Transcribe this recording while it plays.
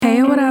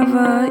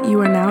lover. You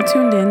are now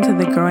tuned in to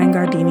the Growing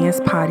Gardenias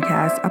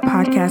podcast, a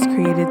podcast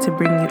created to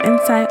bring you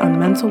insight on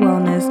mental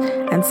wellness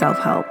and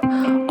self-help.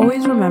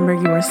 Always remember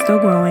you are still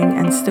growing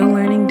and still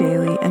learning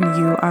daily, and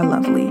you are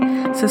lovely.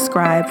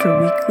 Subscribe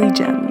for weekly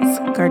gems.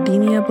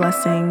 Gardenia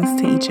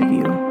blessings to each of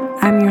you.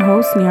 I'm your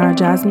host, Niara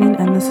Jasmine,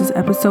 and this is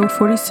episode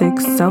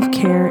 46,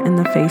 Self-Care in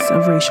the Face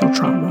of Racial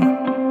Trauma.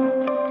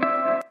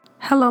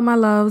 Hello, my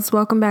loves.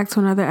 Welcome back to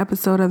another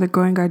episode of the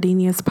Growing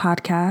Gardenias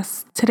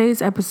podcast.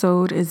 Today's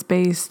episode is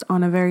based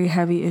on a very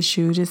heavy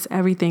issue, just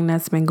everything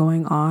that's been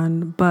going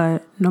on.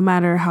 But no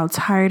matter how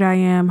tired I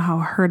am, how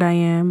hurt I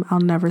am, I'll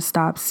never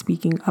stop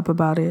speaking up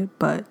about it.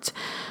 But,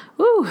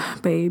 ooh,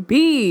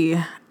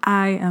 baby,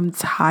 I am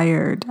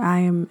tired. I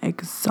am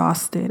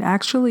exhausted.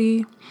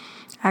 Actually,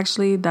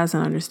 that's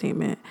an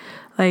understatement.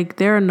 Like,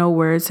 there are no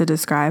words to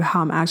describe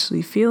how I'm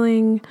actually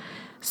feeling.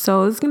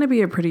 So it's going to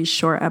be a pretty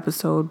short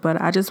episode,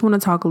 but I just want to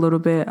talk a little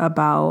bit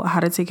about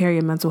how to take care of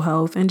your mental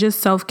health and just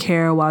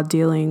self-care while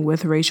dealing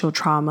with racial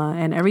trauma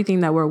and everything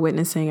that we're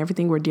witnessing,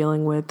 everything we're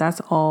dealing with.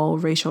 That's all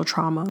racial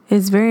trauma.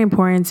 It's very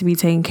important to be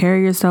taking care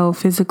of yourself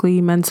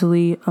physically,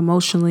 mentally,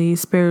 emotionally,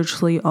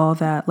 spiritually, all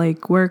that.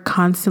 Like, we're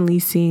constantly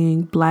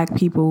seeing Black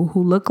people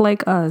who look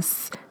like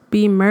us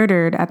be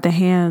murdered at the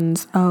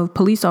hands of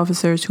police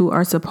officers who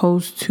are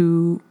supposed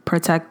to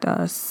protect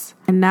us.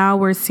 And now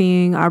we're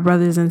seeing our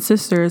brothers and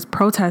sisters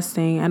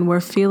protesting, and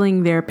we're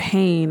feeling their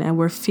pain and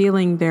we're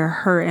feeling their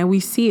hurt, and we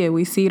see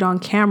it on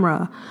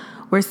camera.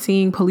 We're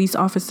seeing police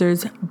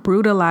officers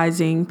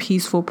brutalizing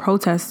peaceful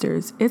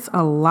protesters. It's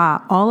a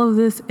lot. All of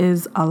this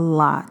is a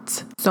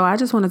lot. So I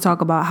just want to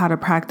talk about how to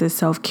practice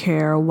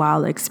self-care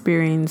while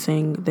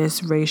experiencing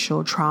this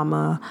racial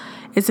trauma.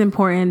 It's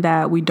important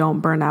that we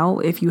don't burn out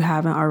if you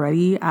haven't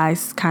already. I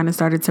kind of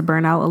started to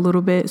burn out a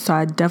little bit, so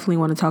I definitely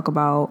want to talk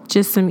about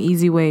just some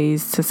easy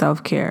ways to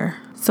self-care.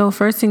 So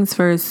first things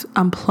first,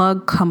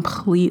 unplug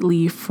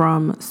completely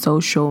from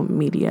social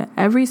media.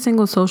 Every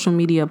single social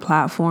media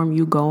platform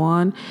you go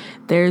on,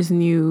 there's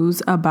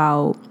news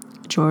about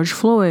George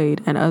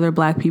Floyd and other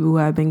Black people who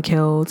have been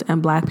killed,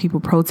 and Black people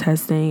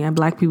protesting, and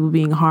Black people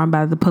being harmed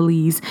by the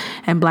police,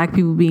 and Black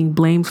people being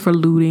blamed for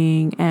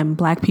looting, and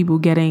Black people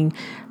getting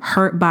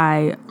hurt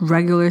by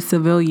regular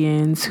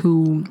civilians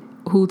who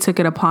took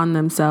it upon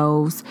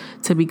themselves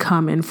to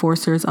become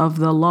enforcers of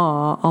the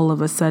law. All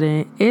of a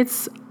sudden,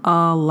 it's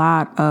a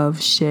lot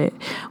of shit.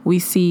 We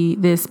see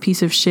this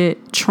piece of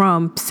shit,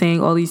 Trump,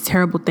 saying all these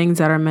terrible things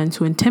that are meant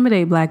to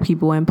intimidate Black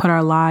people and put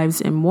our lives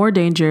in more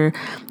danger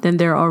than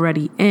they're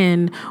already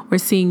in. We're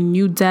seeing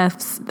new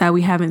deaths that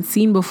we haven't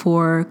seen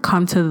before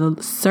come to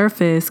the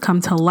surface, come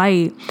to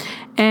light.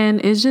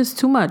 And it's just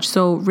too much.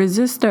 So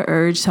resist the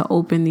urge to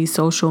open these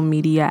social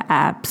media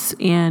apps.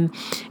 And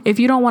if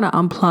you don't want to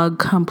unplug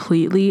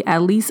completely,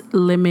 at least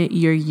limit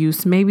your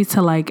use, maybe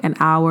to like an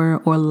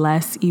hour or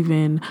less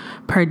even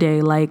per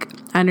day. Like,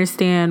 I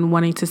understand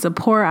wanting to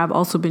support. I've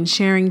also been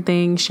sharing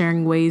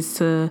ways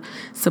to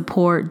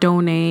support,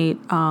 donate,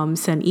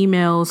 send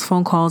emails,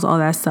 phone calls, all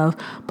that stuff.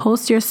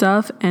 Post your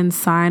stuff and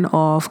sign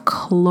off.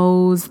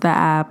 Close the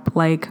app.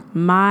 Like,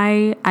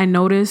 I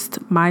noticed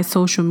my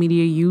social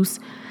media use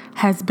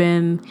has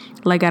been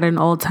like at an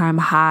all-time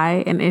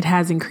high, and it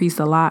has increased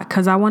a lot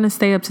because I want to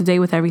stay up to date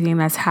with everything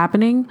that's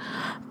happening.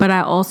 But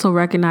I also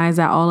recognize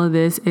that all of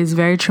this is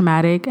very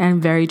traumatic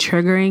and very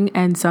triggering,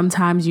 and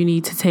sometimes you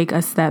need to take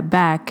a step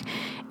back.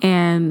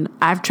 And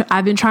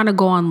I've been trying to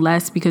go on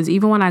less, because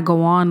even when I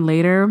go on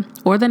later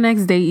or the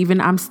next day,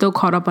 even, I'm still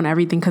caught up on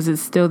everything because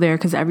it's still there,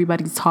 because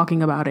everybody's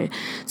talking about it.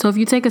 So if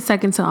you take a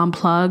second to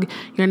unplug,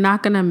 you're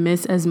not going to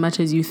miss as much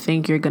as you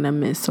think you're going to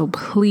miss. So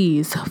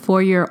please,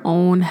 for your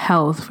own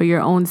health, for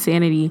your own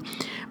sanity,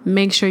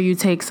 make sure you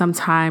take some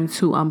time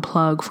to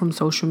unplug from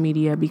social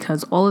media,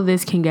 because all of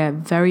this can get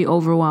very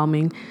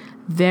overwhelming,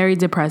 very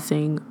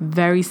depressing,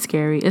 very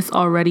scary. It's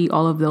already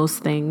all of those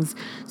things.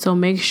 So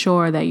make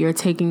sure that you're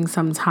taking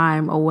some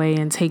time away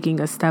and taking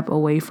a step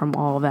away from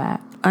all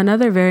that.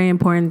 Another very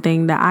important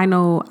thing that I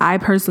know I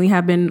personally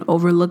have been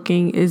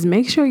overlooking is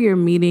make sure you're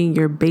meeting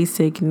your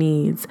basic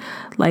needs.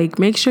 Like,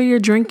 make sure you're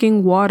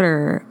drinking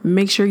water.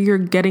 Make sure you're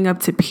getting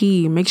up to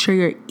pee. Make sure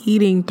you're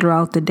eating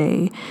throughout the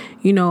day.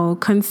 You know,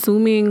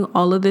 consuming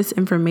all of this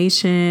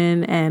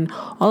information and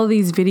all of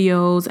these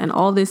videos and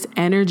all this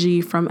energy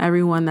from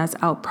everyone that's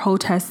out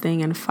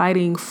protesting and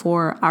fighting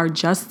for our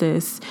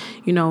justice.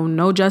 You know,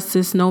 no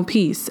justice, no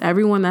peace.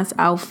 Everyone that's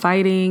out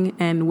fighting,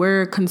 and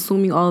we're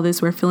consuming all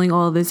this, we're feeling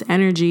all this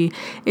energy.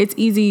 It's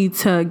easy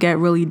to get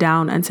really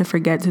down and to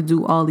forget to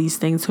do all these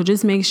things. So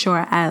just make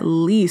sure, at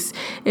least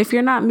if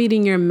you're not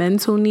meeting your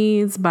mental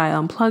needs by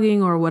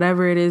unplugging or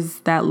whatever it is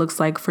that looks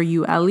like for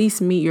you, at least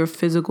meet your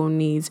physical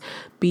needs.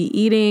 Be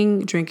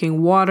eating,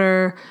 drinking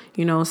water,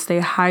 stay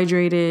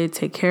hydrated,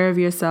 take care of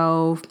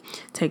yourself,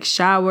 take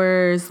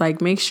showers,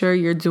 like make sure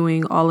you're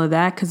doing all of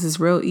that, because it's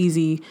real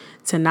easy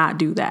to not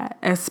do that,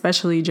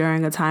 especially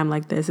during a time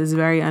like this. It's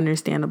very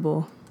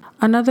understandable.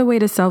 Another way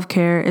to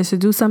self-care is to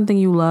do something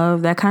you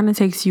love that kind of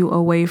takes you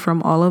away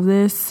from all of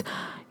this.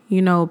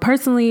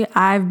 Personally,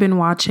 I've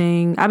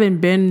been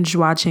binge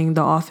watching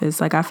The Office.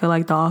 Like, I feel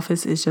like The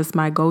Office is just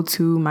my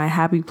go-to, my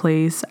happy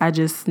place. I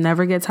just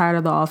never get tired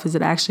of The Office.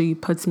 It actually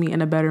puts me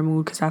in a better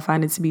mood because I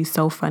find it to be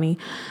so funny.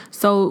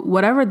 So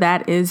whatever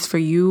that is for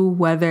you,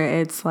 whether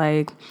it's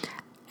like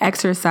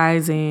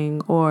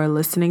exercising or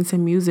listening to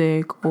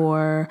music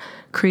or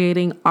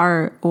creating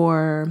art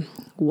or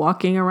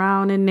walking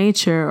around in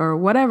nature or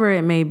whatever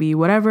it may be,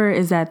 whatever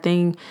is that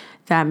thing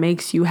that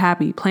makes you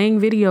happy, playing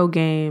video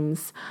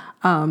games,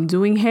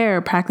 doing hair,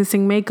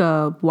 practicing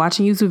makeup,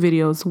 watching YouTube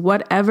videos,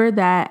 whatever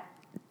that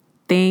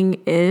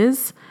thing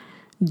is,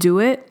 do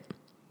it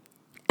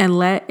and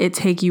let it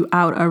take you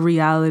out of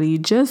reality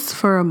just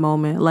for a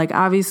moment. Like,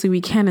 obviously we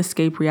can't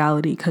escape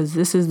reality because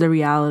this is the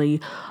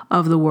reality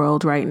of the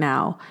world right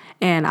now.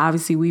 And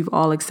obviously we've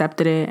all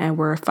accepted it and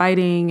we're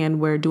fighting and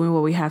we're doing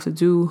what we have to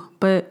do.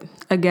 But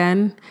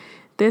again,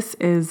 this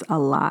is a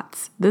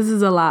lot. This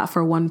is a lot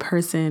for one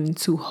person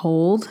to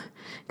hold,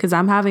 because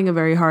I'm having a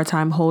very hard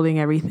time holding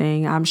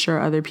everything. I'm sure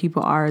other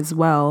people are as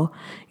well.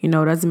 It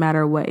doesn't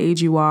matter what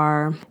age you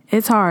are.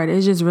 It's hard.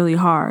 It's just really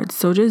hard.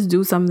 So just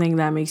do something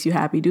that makes you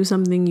happy. Do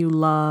something you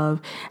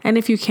love. And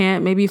if you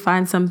can't, maybe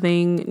find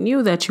something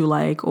new that you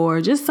like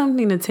or just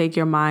something to take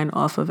your mind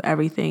off of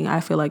everything. I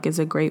feel like it's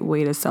a great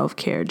way to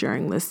self-care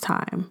during this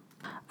time.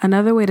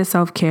 Another way to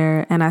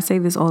self-care, and I say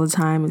this all the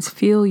time, is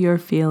feel your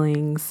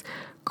feelings.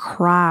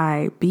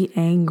 Cry, be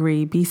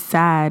angry, be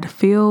sad,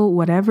 feel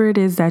whatever it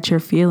is that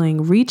you're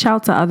feeling. Reach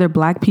out to other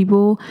Black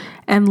people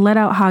and let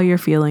out how you're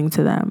feeling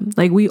to them.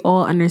 Like, we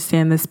all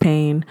understand this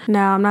pain.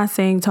 Now, I'm not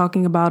saying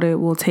talking about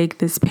it will take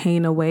this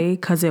pain away,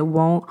 because it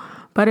won't,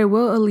 but it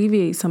will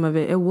alleviate some of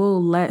it. It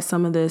will let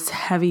some of this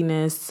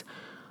heaviness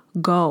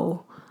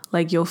go.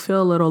 Like, you'll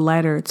feel a little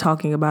lighter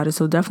talking about it.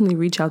 So definitely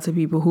reach out to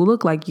people who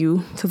look like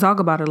you to talk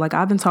about it. Like,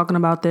 I've been talking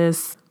about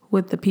this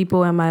with the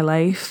people in my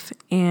life,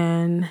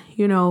 and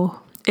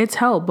it's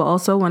helped, but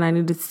also when I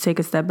needed to take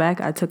a step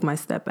back, I took my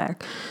step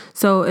back.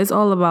 So it's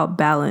all about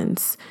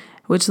balance,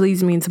 which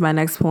leads me into my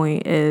next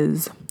point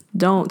is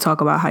don't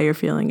talk about how you're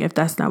feeling if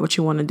that's not what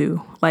you want to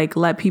do. Like,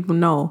 let people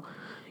know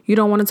you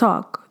don't want to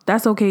talk.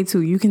 That's okay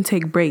too. You can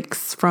take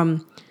breaks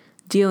from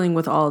dealing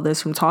with all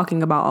this, from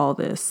talking about all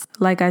this.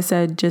 Like I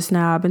said just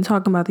now, I've been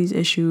talking about these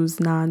issues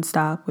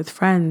nonstop with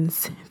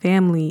friends,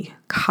 family,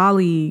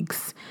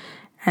 colleagues,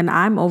 and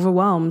I'm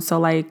overwhelmed. So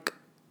like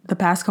the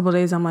past couple of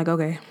days, I'm like,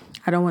 okay,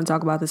 I don't want to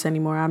talk about this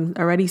anymore. I'm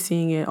already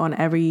seeing it on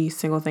every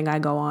single thing I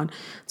go on,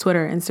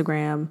 Twitter,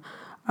 Instagram,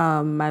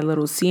 my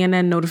little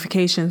CNN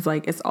notifications.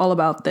 Like, it's all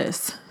about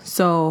this.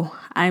 So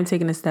I'm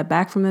taking a step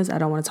back from this. I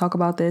don't want to talk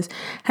about this.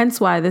 Hence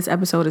why this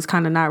episode is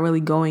kind of not really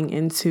going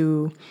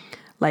into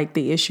like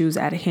the issues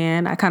at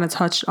hand. I kind of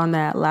touched on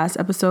that last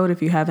episode.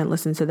 If you haven't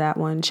listened to that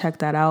one, check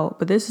that out.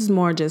 But this is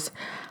more just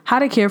how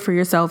to care for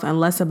yourself and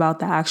less about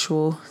the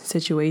actual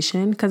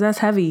situation, because that's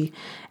heavy.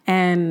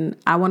 And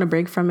I want to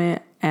break from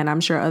it. And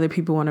I'm sure other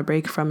people want to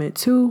break from it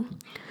too.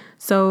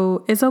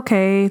 So it's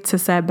okay to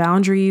set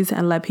boundaries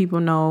and let people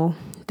know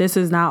this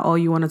is not all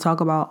you want to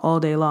talk about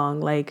all day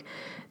long. Like,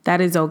 that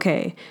is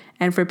okay.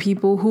 And for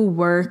people who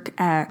work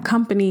at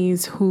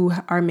companies who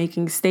are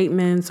making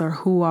statements or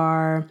who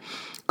are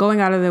going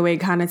out of their way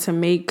kind of to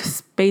make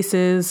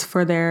spaces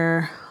for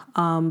their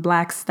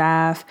Black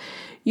staff,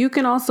 you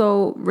can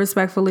also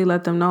respectfully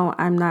let them know,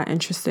 I'm not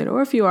interested.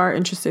 Or if you are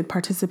interested,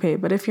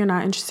 participate. But if you're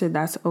not interested,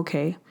 that's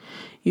okay.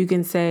 You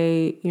can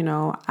say,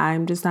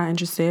 I'm just not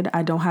interested.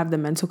 I don't have the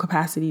mental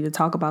capacity to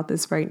talk about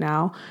this right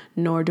now,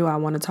 nor do I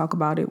want to talk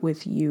about it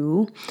with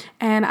you.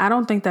 And I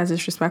don't think that's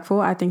disrespectful.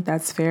 I think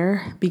that's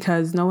fair,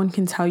 because no one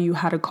can tell you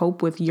how to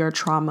cope with your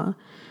trauma.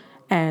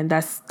 And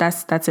that's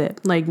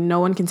it. Like,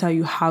 no one can tell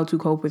you how to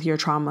cope with your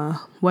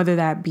trauma, whether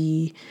that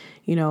be,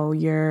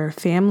 your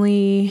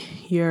family,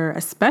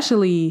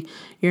 especially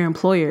your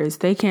employers.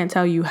 They can't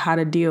tell you how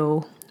to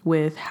deal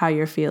with how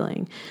you're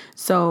feeling.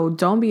 So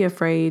don't be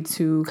afraid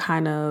to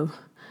kind of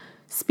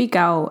speak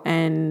out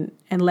and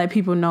let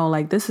people know,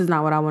 like, this is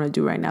not what I want to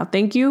do right now.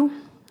 Thank you.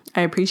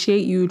 I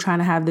appreciate you trying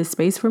to have this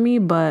space for me,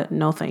 but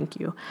no, thank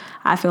you.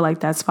 I feel like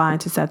that's fine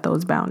to set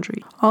those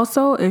boundaries.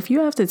 Also, if you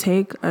have to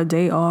take a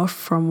day off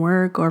from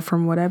work or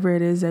from whatever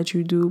it is that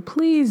you do,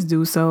 please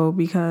do so,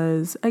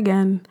 because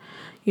again,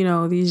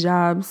 these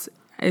jobs,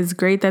 it's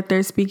great that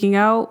they're speaking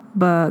out,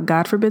 but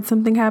God forbid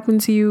something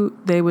happened to you,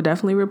 they would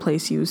definitely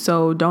replace you.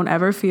 So don't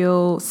ever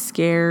feel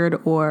scared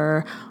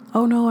or,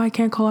 oh no, I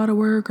can't call out of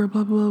work or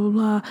blah, blah, blah,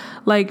 blah.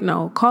 Like,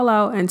 no, call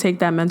out and take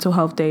that mental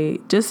health day.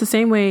 Just the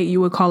same way you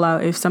would call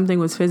out if something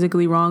was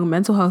physically wrong.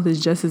 Mental health is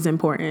just as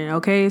important,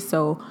 okay?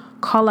 So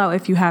call out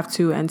if you have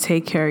to and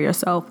take care of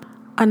yourself.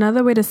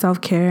 Another way to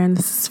self-care, and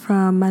this is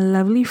from my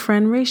lovely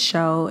friend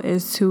Rachel,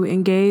 is to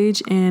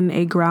engage in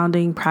a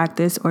grounding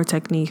practice or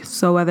technique.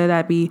 So whether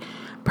that be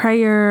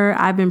prayer,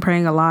 I've been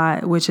praying a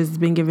lot, which has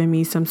been giving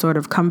me some sort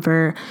of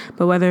comfort,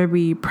 but whether it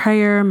be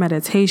prayer,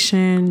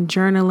 meditation,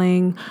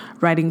 journaling,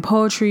 writing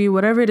poetry,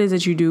 whatever it is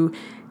that you do,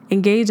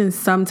 engage in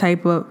some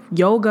type of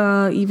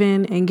yoga,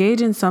 even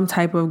engage in some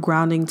type of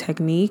grounding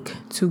technique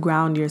to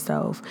ground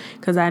yourself.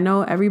 Because I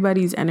know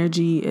everybody's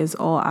energy is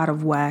all out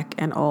of whack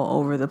and all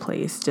over the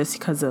place just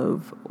because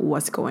of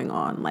what's going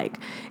on. Like,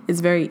 it's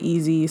very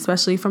easy,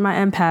 especially for my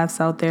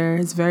empaths out there,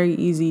 it's very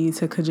easy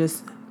to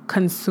just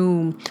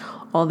consume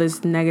all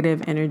this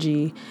negative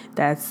energy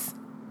that's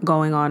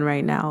going on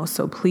right now.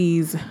 So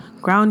please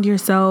ground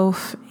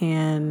yourself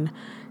and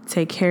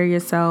take care of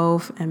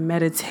yourself and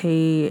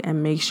meditate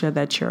and make sure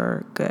that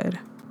you're good.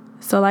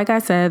 So like I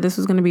said, this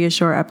was going to be a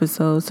short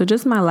episode. So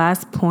just my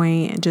last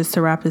point, just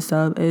to wrap this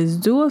up, is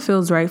do what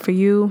feels right for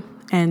you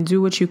and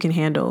do what you can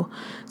handle.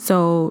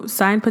 So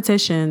sign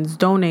petitions,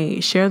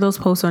 donate, share those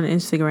posts on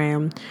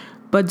Instagram,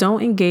 but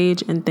don't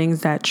engage in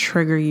things that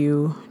trigger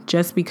you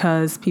just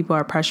because people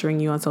are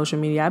pressuring you on social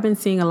media. I've been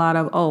seeing a lot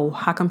of,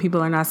 how come people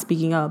are not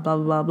speaking up, blah,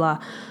 blah, blah,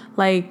 blah.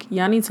 Like,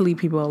 y'all need to leave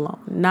people alone.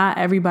 Not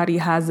everybody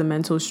has the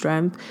mental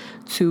strength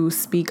to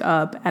speak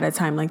up at a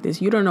time like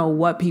this. You don't know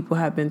what people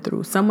have been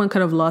through. Someone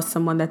could have lost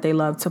someone that they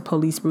love to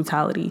police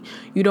brutality.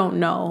 You don't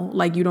know.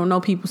 Like, you don't know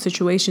people's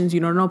situations.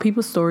 You don't know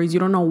people's stories. You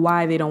don't know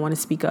why they don't want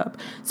to speak up.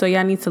 So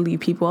y'all need to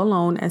leave people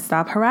alone and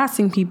stop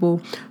harassing people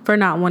for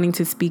not wanting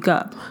to speak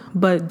up.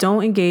 But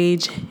don't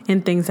engage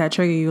in things that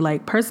trigger you.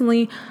 Like,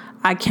 personally,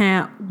 I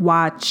can't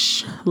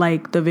watch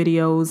like the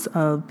videos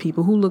of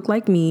people who look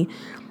like me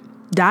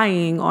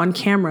dying on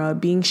camera,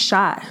 being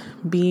shot,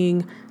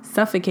 being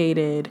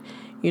suffocated.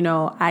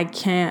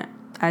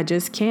 I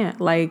just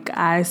can't. Like,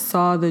 I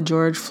saw the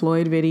George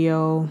Floyd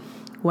video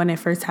when it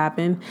first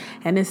happened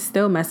and it's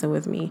still messing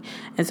with me.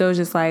 And so it's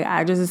just like,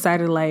 I just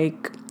decided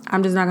like,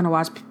 I'm just not going to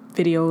watch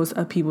videos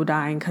of people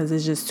dying because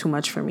it's just too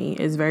much for me.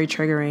 It's very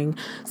triggering.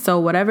 So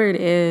whatever it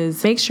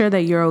is, make sure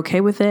that you're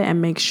okay with it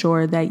and make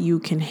sure that you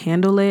can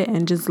handle it.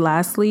 And just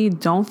lastly,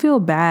 don't feel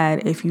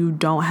bad if you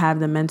don't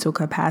have the mental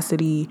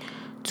capacity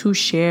to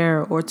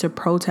share or to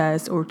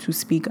protest or to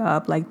speak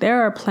up. Like,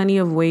 there are plenty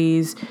of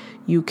ways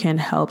you can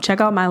help. Check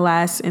out my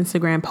last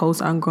Instagram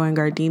post on growing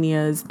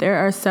gardenias. There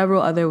are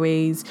several other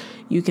ways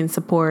you can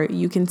support.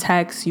 You can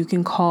text, you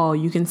can call,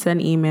 you can send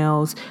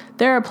emails.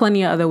 There are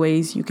plenty of other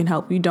ways you can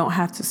help. You don't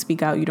have to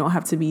speak out. You don't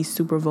have to be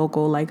super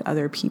vocal like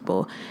other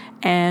people.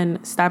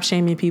 And stop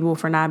shaming people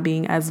for not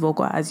being as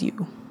vocal as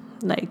you.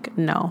 Like,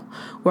 no,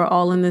 we're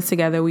all in this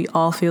together. We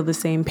all feel the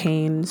same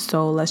pain.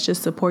 So let's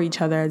just support each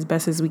other as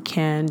best as we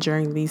can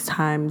during these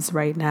times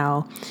right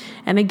now.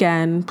 And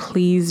again,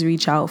 please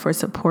reach out for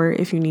support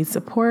if you need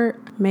support.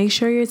 Make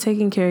sure you're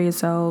taking care of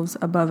yourselves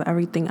above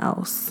everything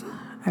else.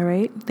 All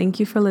right. Thank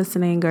you for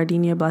listening.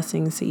 Gardenia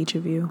blessings to each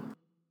of you.